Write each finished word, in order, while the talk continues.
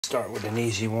Start with an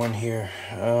easy one here.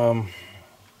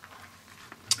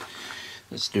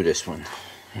 Let's do this one.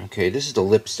 Okay, this is the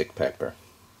lipstick pepper.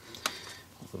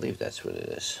 I believe that's what it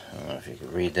is. I don't know if you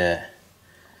can read that. It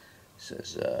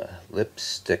says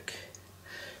lipstick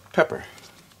pepper.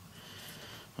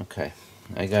 Okay,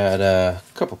 I got a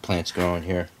couple plants growing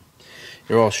here.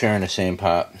 They're all sharing the same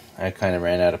pot. I kind of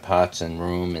ran out of pots and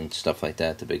room and stuff like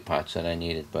that, the big pots that I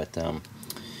needed, but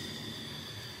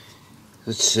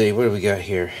let's see, what do we got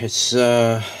here? It's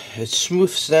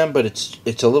smooth stem, but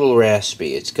it's a little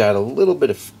raspy. It's got a little bit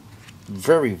of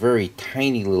very, very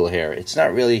tiny little hair. It's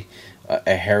not really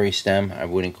a hairy stem. I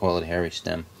wouldn't call it a hairy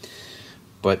stem.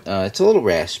 But it's a little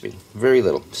raspy. Very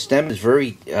little. Stem is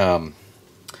very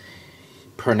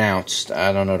pronounced.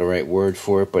 I don't know the right word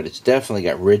for it, but it's definitely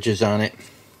got ridges on it.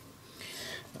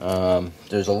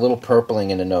 There's a little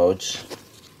purpling in the nodes.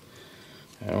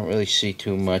 I don't really see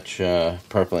too much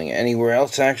purpling anywhere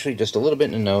else, actually, just a little bit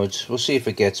in the nodes. We'll see if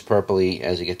it gets purpley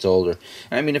as it gets older.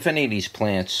 I mean, if any of these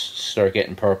plants start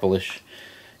getting purplish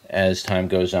as time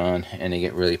goes on and they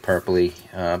get really purpley,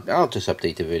 I'll just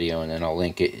update the video and then I'll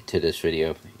link it to this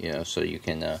video, you know, so you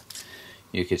can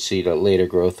see the later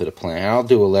growth of the plant. I'll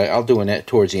do it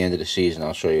towards the end of the season.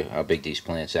 I'll show you how big these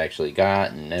plants actually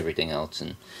got and everything else.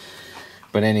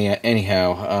 But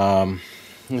anyhow,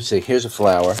 let's see. Here's a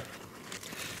flower.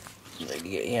 Maybe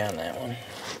get you on that one.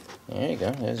 There you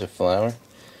go. There's a flower.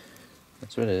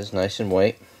 That's what it is. Nice and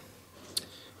white.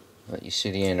 Let you see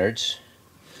the innards.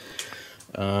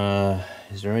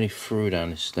 Is there any fruit on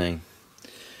this thing?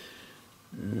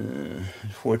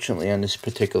 Unfortunately, on this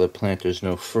particular plant, there's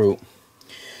no fruit.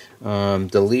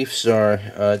 The leaves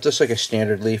are just like a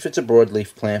standard leaf. It's a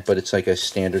broadleaf plant, but it's like a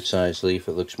standard size leaf.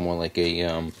 It looks more like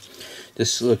a.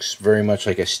 This looks very much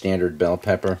like a standard bell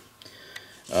pepper.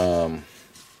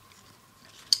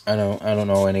 I don't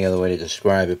know any other way to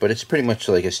describe it, but it's pretty much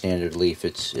like a standard leaf.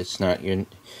 It's not you're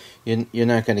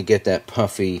not going to get that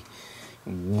puffy,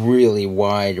 really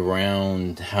wide,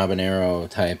 round habanero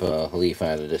type of leaf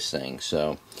out of this thing.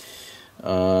 So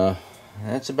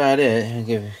that's about it. I'll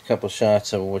give you a couple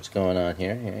shots of what's going on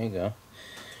here. Here you go. All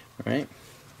right.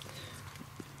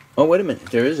 Oh, wait a minute.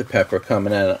 There is a pepper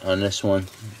coming out on this one.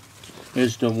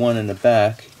 Here's the one in the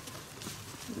back.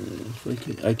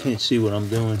 I can't see what I'm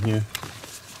doing here.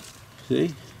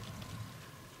 See?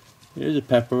 There's a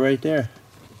pepper right there.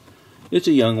 It's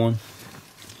a young one.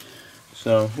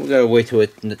 So we gotta wait till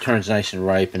it turns nice and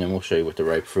ripe, and then we'll show you with the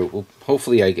ripe fruit.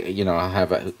 Hopefully, I'll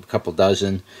have a couple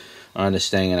dozen on this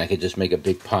thing, and I could just make a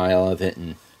big pile of it,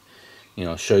 and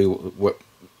show you what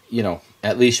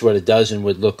at least what a dozen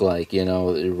would look like.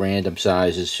 Random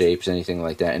sizes, shapes, anything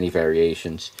like that, any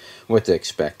variations, what to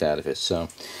expect out of it. So,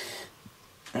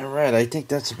 all right, I think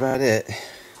that's about it.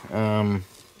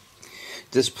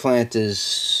 This plant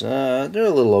is, they're a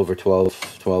little over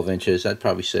 12 inches. I'd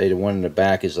probably say the one in the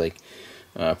back is like,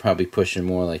 probably pushing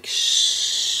more like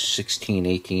 16,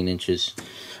 18 inches.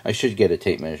 I should get a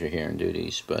tape measure here and do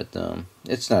these, but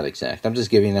it's not exact. I'm just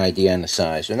giving you an idea on the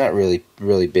size. They're not really,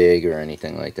 really big or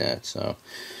anything like that. So,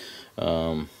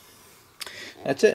 that's it.